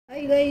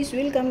guys,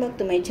 welcome back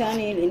to my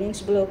channel,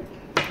 Ening's vlog.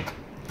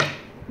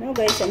 Now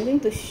guys, I'm going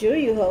to show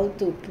you how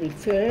to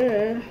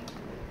prepare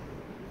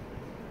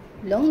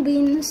long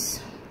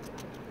beans.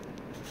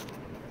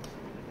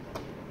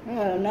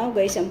 Now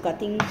guys, I'm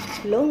cutting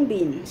long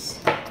beans.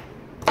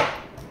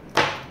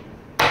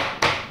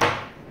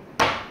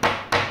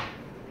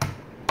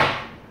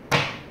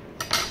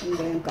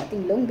 I'm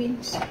cutting long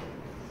beans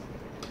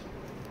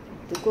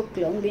to cook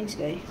long beans,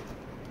 guys.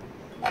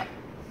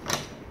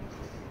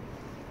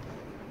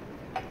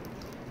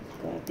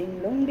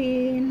 Cutting long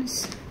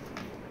beans.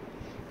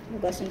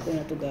 Hugasan ko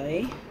na to,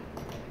 guys.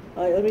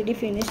 I already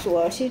finished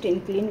wash it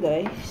and clean,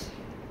 guys.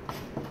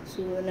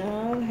 So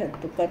now I have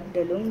to cut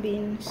the long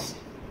beans.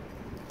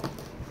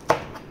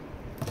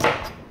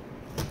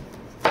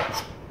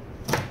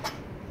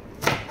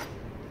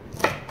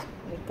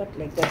 I cut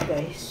like that,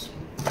 guys.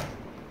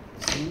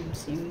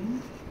 Same.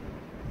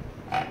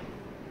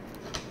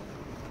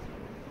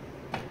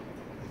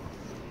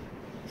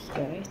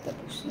 Guys,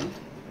 tapos na.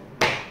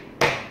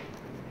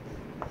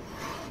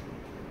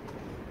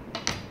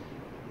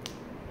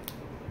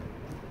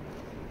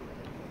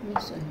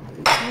 So, I'm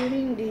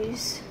preparing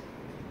this.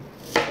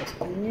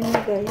 Tapos nyo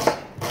na, guys.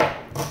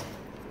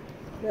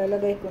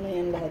 Lalagay ko na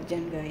yan lahat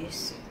dyan,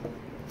 guys.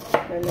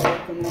 Lalagay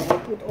ko na. I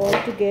put all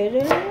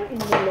together in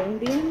the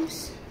long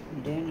beans.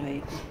 And then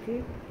I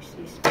cook it. This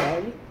is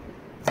garlic.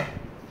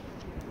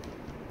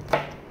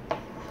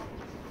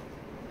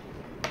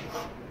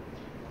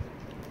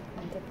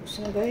 And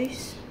tapos na,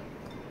 guys.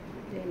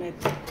 Then I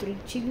put red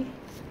chili.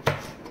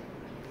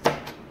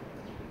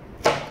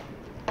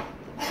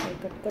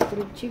 Cut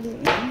red chili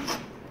in.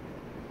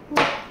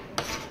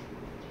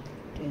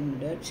 Then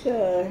that's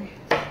good.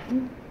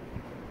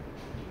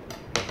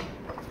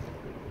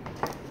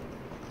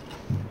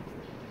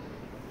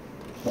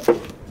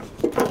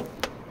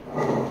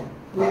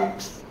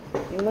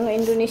 Yung mga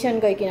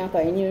Indonesian guys,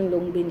 kinakain yung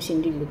long beans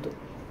hindi luto.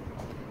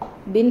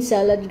 Bean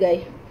salad,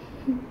 guys.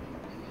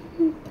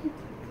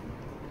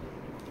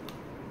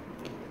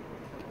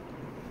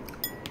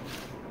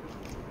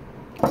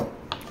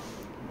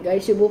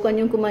 Guys, subukan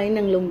yung kumain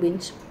ng long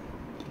beans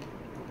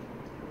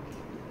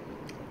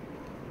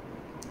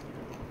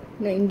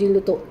na hindi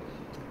luto.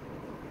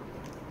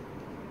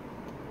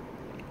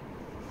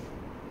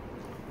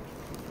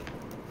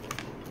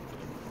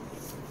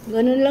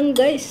 Ganun lang,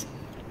 guys.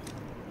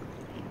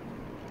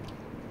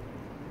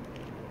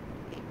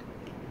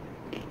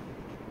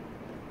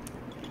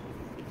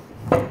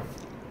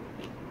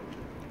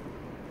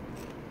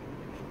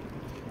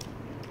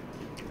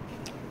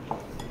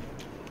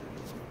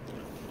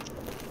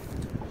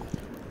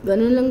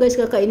 Ganun lang, guys,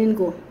 kakainin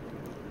ko.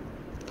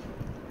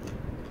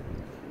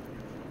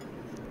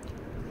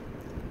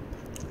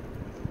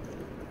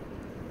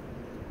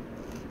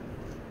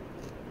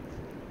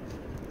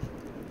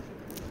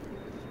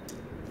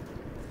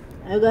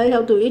 I guys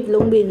how to eat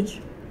long beans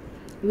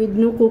with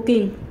no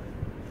cooking.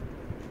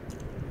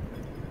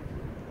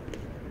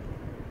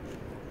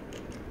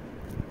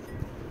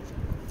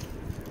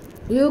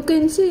 You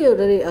can see the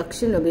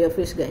reaction of your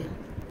face, guys.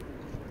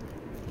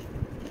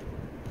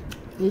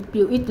 If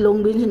you eat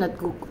long beans not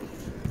cook.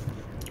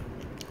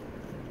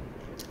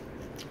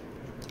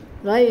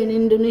 Guys, in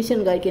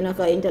Indonesian, guys,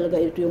 kinakain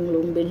talaga ito yung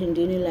long beans,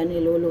 hindi nila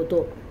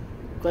niluluto.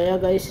 Kaya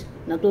guys,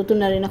 natuto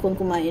na rin akong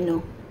kumain,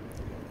 no.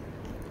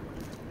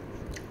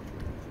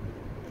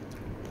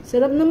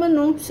 Sarap naman,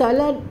 no,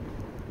 salad.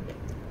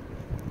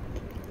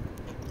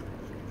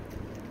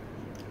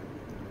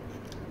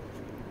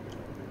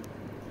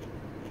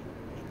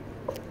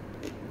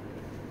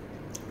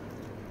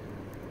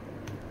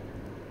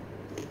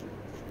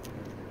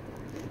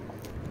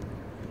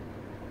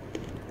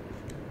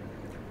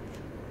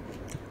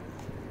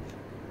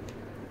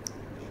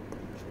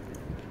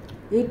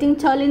 Eating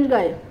challenge,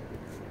 guys.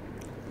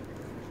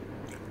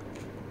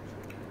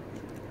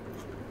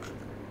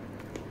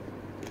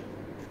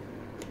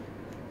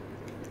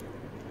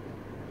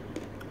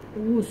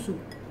 Soup.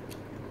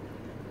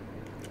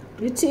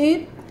 Let's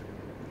eat.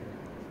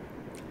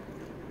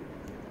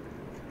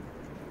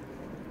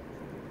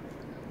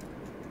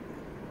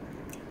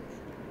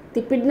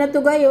 Tipid na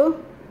to, guys, oh.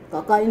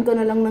 Kakain ka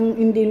na lang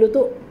ng hindi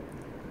luto.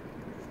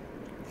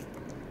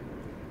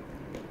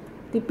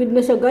 Tipid na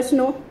sa gas,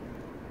 no?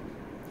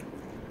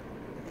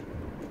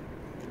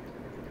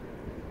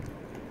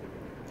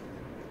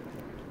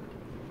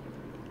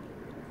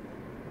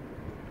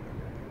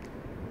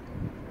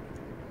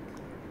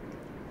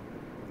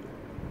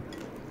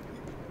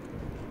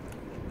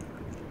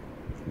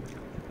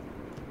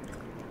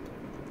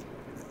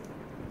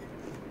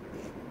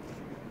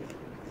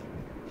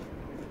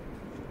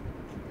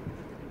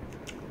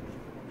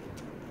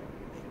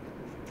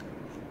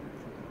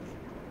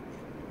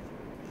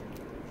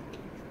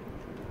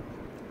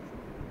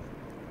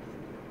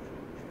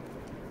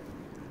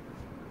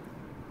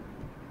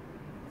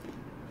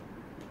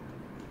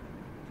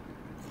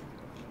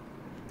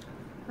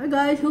 Hi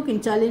guys, who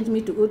can challenge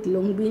me to eat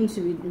long beans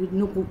with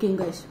no cooking,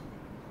 guys?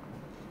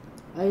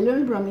 I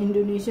learned from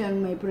Indonesia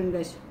and my friend,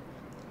 guys.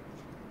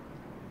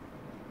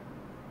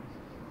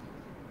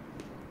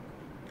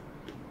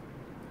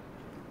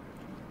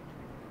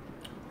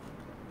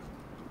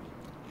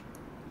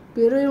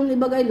 Pero yung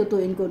iba guys,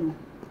 lutuin ko, no.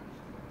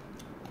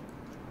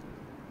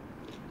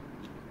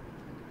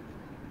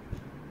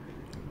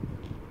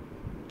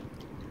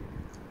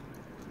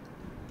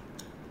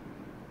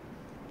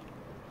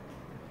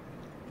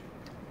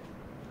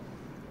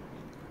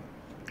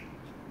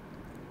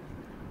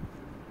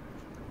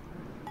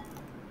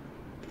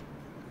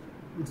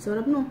 Ang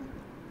sarap, no.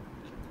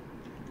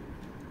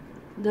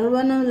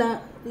 Dalawa ng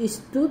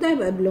is 2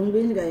 types of long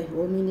beans, guys,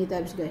 or mini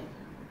types, guys.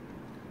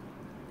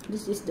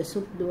 This is the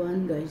soup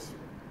one, guys.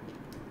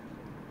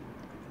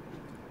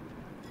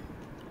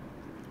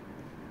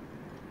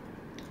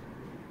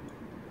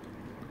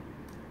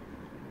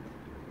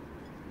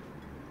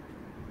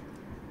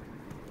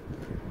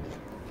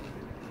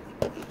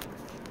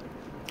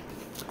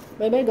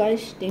 Bye bye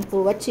guys. Thanks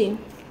for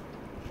watching.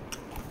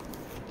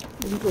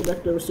 Don't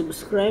forget to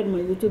subscribe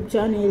my YouTube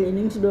channel,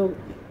 Ening's Dog.